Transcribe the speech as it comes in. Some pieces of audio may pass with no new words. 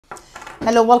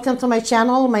Hello, welcome to my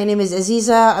channel. My name is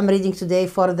Aziza. I'm reading today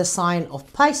for the sign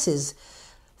of Pisces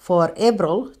for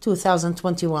April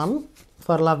 2021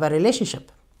 for love and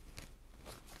relationship.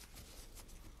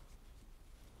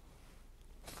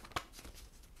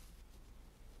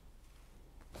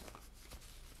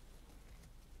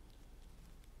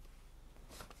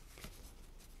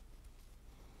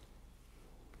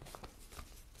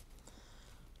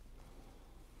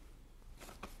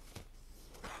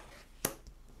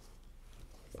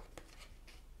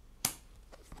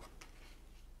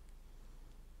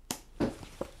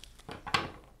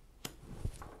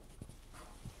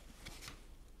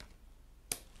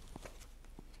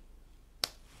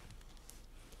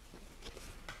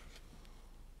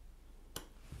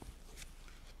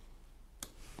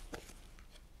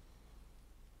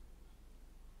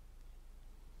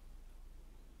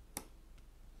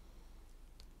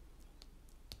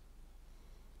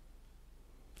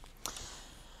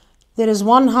 There is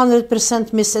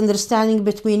 100% misunderstanding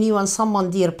between you and someone,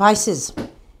 dear Pisces.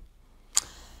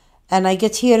 And I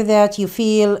get here that you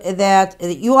feel that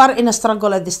you are in a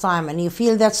struggle at this time, and you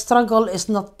feel that struggle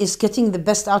is getting the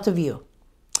best out of you.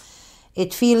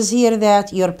 It feels here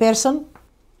that your person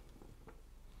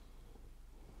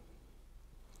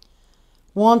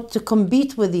want to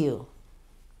compete with you.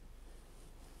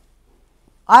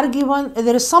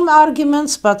 There is some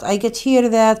arguments, but I get here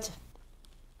that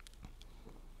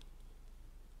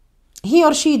he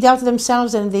or she doubt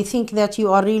themselves and they think that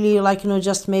you are really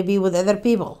just maybe with other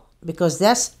people, because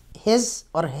that's his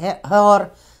or her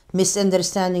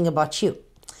misunderstanding about you.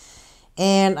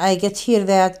 And I get here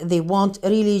that they want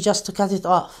really just to cut it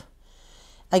off.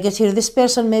 I get here this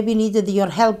person maybe needed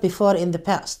your help before in the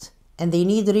past, and they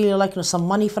need really some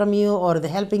money from you or the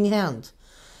helping hand.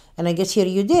 And I get here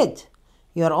you did.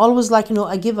 You are always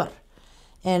a giver.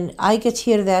 And I get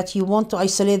here that you want to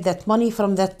isolate that money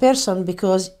from that person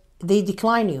because they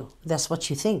decline you. That's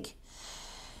what you think.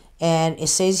 And it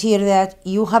says here that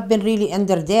you have been really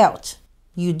under doubt.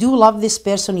 You do love this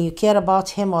person. You care about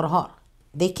him or her.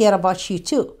 They care about you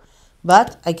too.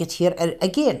 But I get here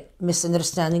again,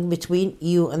 misunderstanding between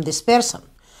you and this person.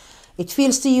 It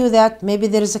feels to you that maybe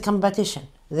there is a competition.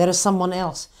 There is someone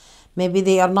else. Maybe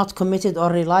they are not committed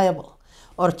or reliable,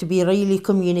 or to be really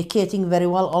communicating very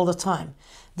well all the time.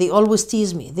 They always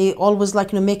tease me. They always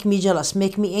make me jealous,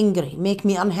 make me angry, make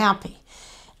me unhappy.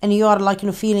 And you are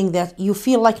feeling that you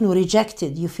feel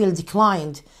rejected, you feel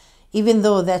declined, even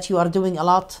though that you are doing a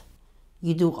lot.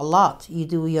 You do a lot. You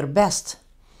do your best.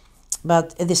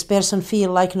 But this person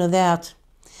feel that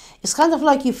it's kind of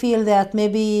like you feel that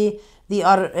maybe they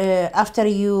are after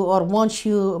you or want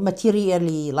you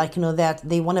materially, that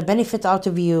they want to benefit out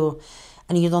of you,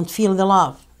 and you don't feel the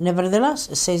love. Nevertheless,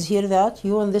 it says here that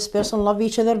you and this person love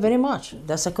each other very much.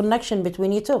 That's a connection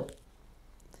between you two.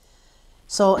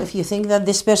 So if you think that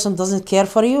this person doesn't care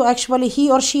for you, actually he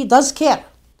or she does care.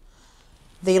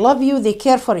 They love you, they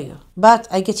care for you. But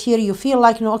I get here you feel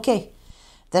okay,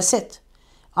 that's it.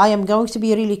 I am going to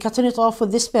be really cutting it off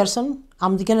with this person.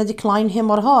 I'm going to decline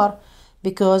him or her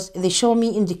because they show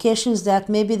me indications that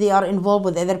maybe they are involved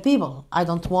with other people. I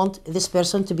don't want this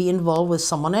person to be involved with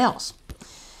someone else.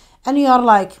 And you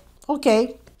are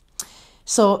okay.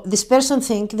 So this person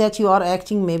think that you are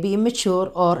acting maybe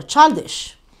immature or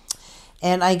childish.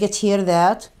 And I get here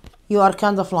that you are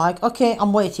kind of okay,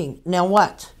 I'm waiting. Now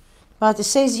what? But it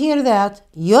says here that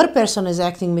your person is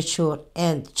acting mature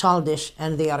and childish,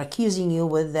 and they are accusing you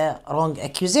with the wrong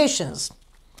accusations.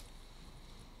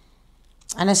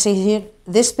 And I say here,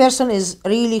 this person is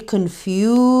really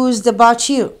confused about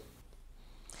you.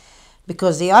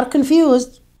 Because they are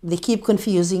confused, they keep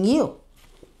confusing you.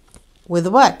 With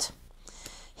what?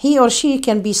 He or she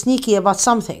can be sneaky about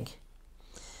something.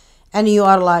 And you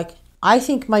are I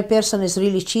think my person is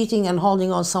really cheating and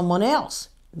holding on someone else.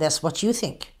 That's what you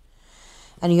think.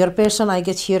 And your person, I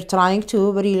get here trying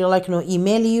to really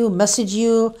email you, message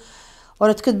you,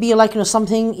 or it could be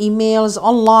something, emails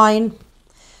online.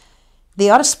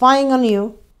 They are spying on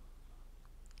you.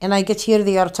 And I get here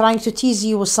they are trying to tease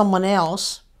you with someone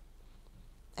else.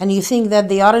 And you think that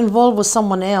they are involved with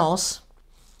someone else.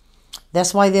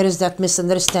 That's why there is that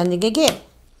misunderstanding again.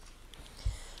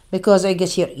 Because I get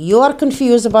here, you are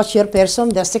confused about your person.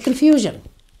 That's the confusion.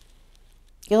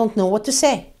 You don't know what to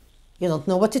say. You don't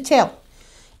know what to tell.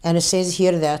 And it says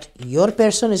here that your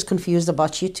person is confused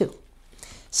about you too.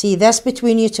 See, that's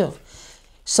between you two.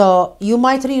 So you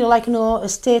might really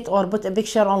state or put a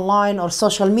picture online or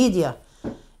social media,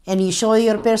 and you show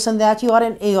your person that you are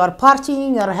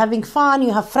partying, you are having fun,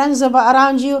 you have friends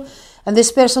around you, and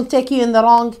this person take you in the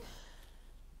wrong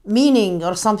meaning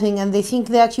or something, and they think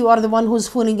that you are the one who's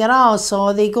fooling around.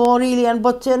 So they go really and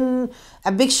put in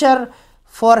a picture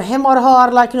for him or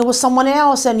her, like, with someone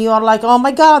else, and you are like, oh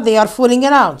my God, they are fooling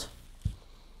around.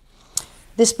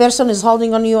 This person is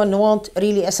holding on you and won't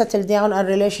really settle down a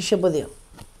relationship with you.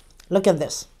 Look at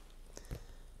this.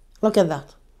 Look at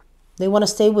that. They want to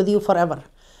stay with you forever.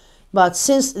 But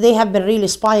since they have been really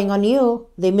spying on you,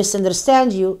 they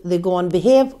misunderstand you, they go and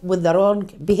behave with their own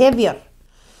behavior.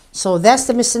 So that's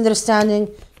the misunderstanding.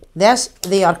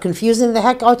 They are confusing the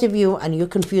heck out of you, and you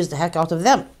confuse the heck out of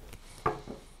them.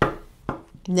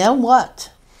 Now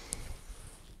what?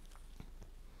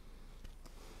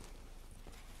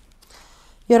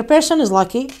 Your person is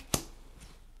lucky,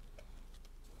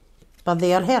 but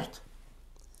they are hurt.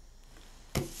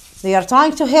 They are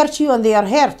trying to hurt you and they are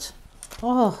hurt.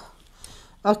 Oh,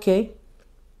 okay.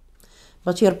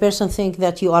 But your person thinks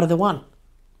that you are the one.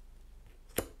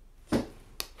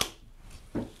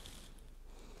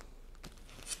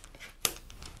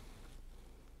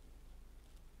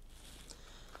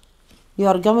 You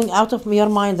are going out of your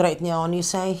mind right now and you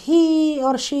say, he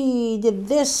or she did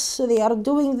this, they are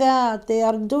doing that, they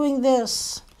are doing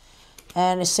this.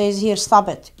 And it says here, stop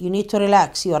it. You need to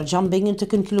relax. You are jumping into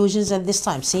conclusions at this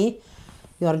time. See?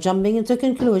 You are jumping into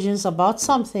conclusions about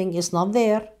something. It's not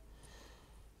there.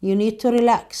 You need to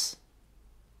relax.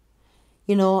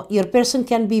 Your person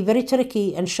can be very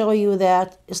tricky and show you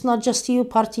that it's not just you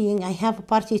partying. I have a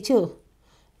party too.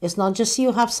 It's not just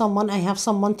you have someone. I have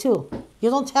someone too. You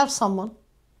don't have someone.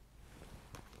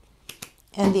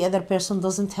 And the other person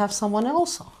doesn't have someone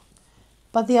also.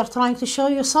 But they are trying to show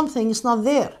you something. It's not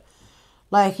there.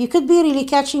 Like, you could be really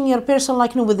catching your person,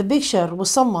 like, with a picture with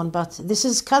someone, but this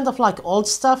is kind of like old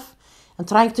stuff and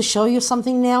trying to show you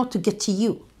something now to get to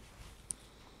you.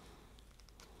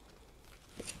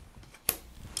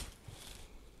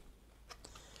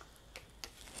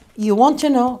 You want to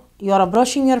know, you are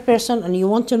approaching your person and you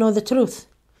want to know the truth.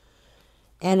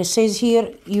 And it says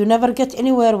here, you never get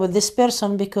anywhere with this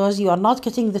person because you are not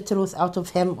getting the truth out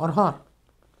of him or her.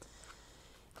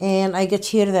 And I get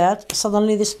here that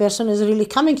suddenly this person is really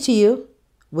coming to you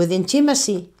with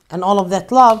intimacy and all of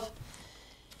that love.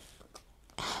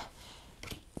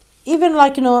 Even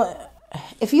like,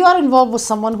 if you are involved with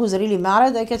someone who's really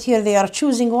married, I get here they are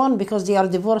choosing one because they are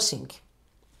divorcing.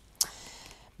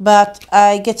 But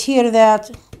I get here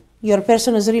that your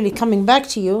person is really coming back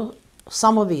to you,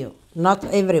 some of you, not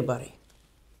everybody.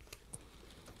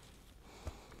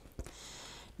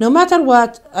 No matter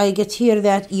what, I get here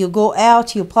that you go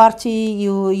out, you party,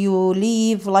 you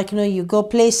leave, like, you go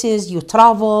places, you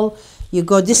travel, you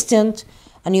go distant,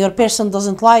 and your person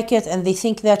doesn't like it, and they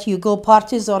think that you go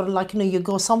parties or, like, you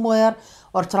go somewhere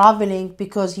or traveling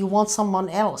because you want someone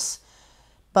else.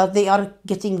 But they are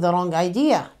getting the wrong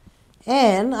idea.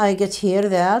 And I get here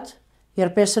that your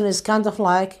person is kind of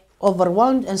like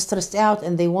overwhelmed and stressed out,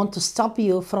 and they want to stop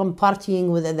you from partying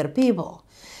with other people.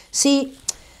 See,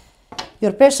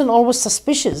 your person always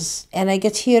suspicious, and I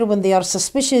get here when they are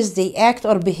suspicious, they act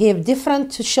or behave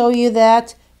different to show you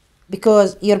that,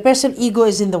 because your person ego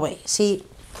is in the way. See,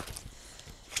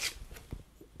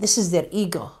 this is their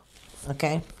ego,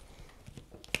 okay?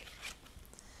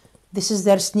 This is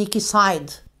their sneaky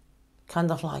side, kind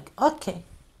of like, okay,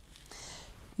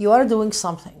 you are doing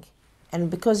something, and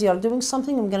because you are doing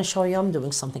something, I'm going to show you I'm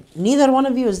doing something. Neither one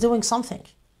of you is doing something.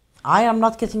 I am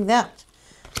not getting that.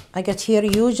 I get here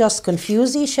you just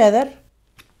confuse each other,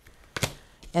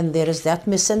 and there is that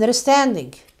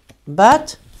misunderstanding.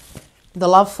 But the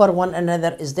love for one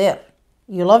another is there.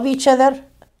 You love each other,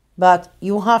 but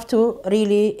you have to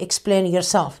really explain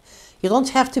yourself. You don't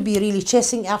have to be really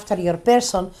chasing after your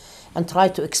person and try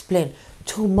to explain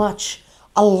too much,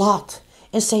 a lot,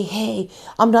 and say, hey,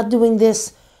 I'm not doing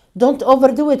this. Don't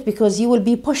overdo it, because you will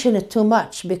be pushing it too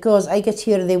much, because I get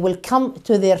here they will come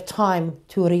to their time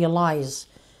to realize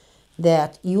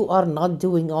that you are not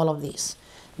doing all of this.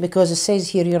 Because it says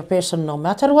here your person, no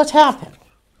matter what happened,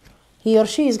 he or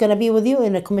she is going to be with you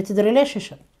in a committed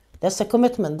relationship. That's a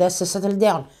commitment. That's a settle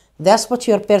down. That's what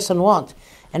your person wants.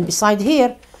 And beside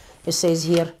here, it says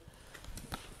here,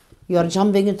 you are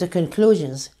jumping into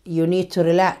conclusions. You need to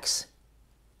relax.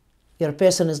 Your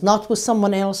person is not with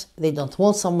someone else. They don't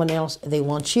want someone else. They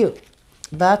want you.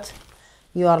 But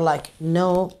you are like,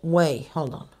 no way.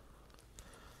 Hold on.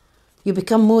 You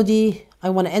become moody. I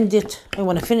want to end it. I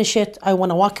want to finish it. I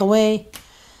want to walk away.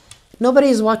 Nobody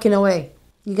is walking away.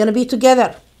 You're going to be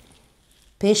together.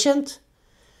 Patient.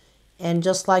 And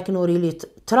just like, really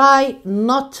try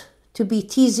not to be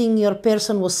teasing your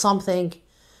person with something.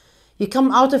 You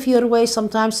come out of your way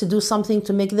sometimes to do something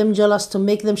to make them jealous, to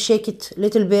make them shake it a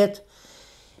little bit.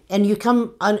 and you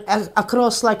come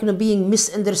across like being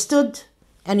misunderstood,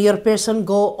 and your person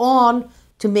go on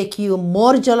to make you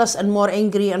more jealous and more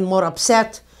angry and more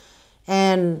upset,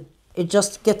 and it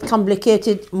just get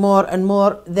complicated more and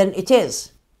more than it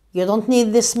is. You don't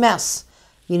need this mess.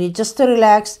 You need just to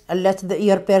relax and let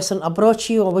your person approach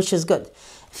you, which is good.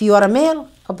 If you are a male,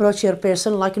 approach your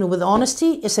person like with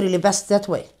honesty. It's really best that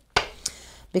way,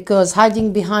 because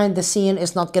hiding behind the scene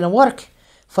is not going to work.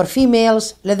 For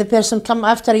females, let the person come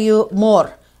after you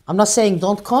more. I'm not saying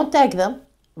don't contact them,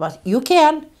 but you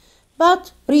can,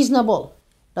 but reasonable.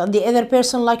 Let the other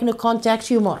person contact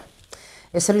you more.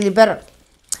 It's really better.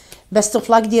 Best of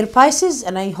luck, dear Pisces,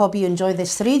 and I hope you enjoy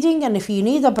this reading. And if you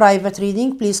need a private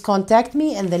reading, please contact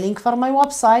me, and the link for my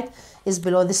website is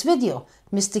below this video,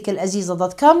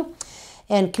 mysticalaziza.com.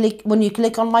 And when you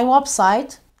click on my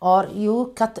website, or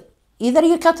either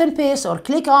you cut and paste or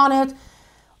click on it,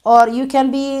 or you can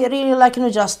be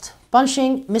really just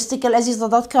punching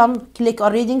mysticalaziza.com, click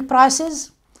on reading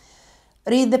prices,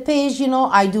 read the page.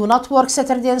 I do not work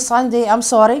Saturday and Sunday, I'm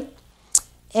sorry.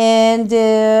 And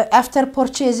after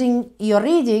purchasing your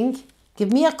reading,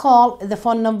 give me a call. The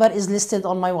phone number is listed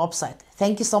on my website.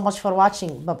 Thank you so much for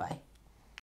watching. Bye-bye.